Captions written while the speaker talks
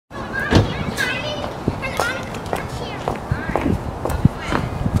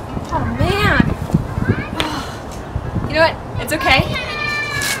It's okay.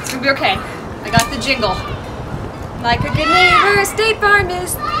 It's gonna be okay. I got the jingle. Like a good neighbor, State Farm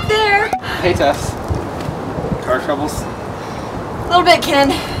is there. Hey Tess. Car troubles? A little bit,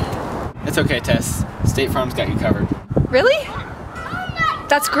 Ken. It's okay, Tess. State Farm's got you covered. Really?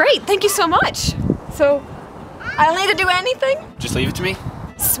 That's great. Thank you so much. So, I don't need to do anything? Just leave it to me.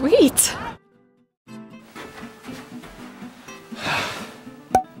 Sweet.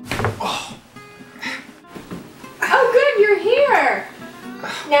 Oh, good, you're here.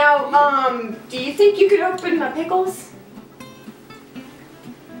 Now, do you think you could open my pickles?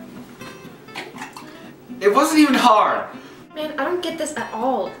 It wasn't even hard. Man, I don't get this at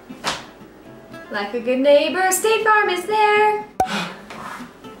all. Like a good neighbor, State Farm is there.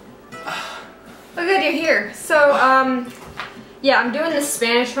 Oh, good, you're here. So, yeah, I'm doing this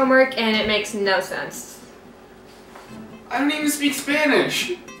Spanish homework and it makes no sense. I don't even speak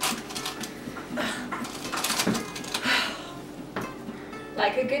Spanish.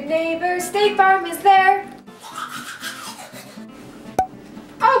 Like a good neighbor, State Farm is there.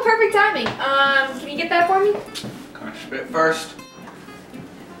 Oh, perfect timing. Can you get that for me? Gosh, spit first.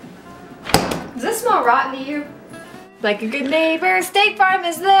 Does this smell rotten to you? Like a good neighbor, State Farm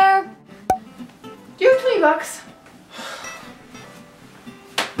is there. Do you have 20 bucks?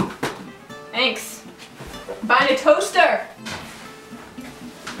 Thanks. I'm buying a toaster.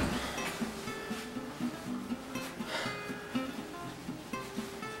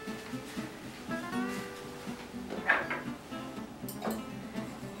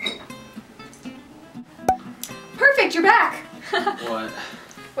 Perfect, you're back. What?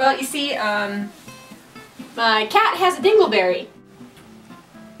 Well, you see, my cat has a dingleberry.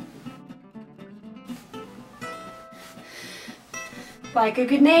 Like a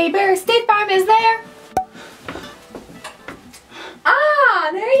good neighbor, State Farm is there. Ah,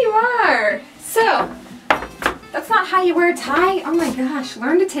 there you are. So, that's not how you wear a tie? Oh my gosh,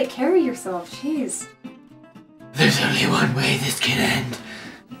 learn to take care of yourself, jeez. There's only one way this can end.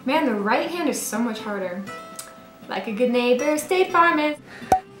 Man, the right hand is so much harder. Like a good neighbor, State Farm is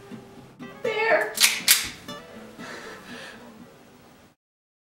there.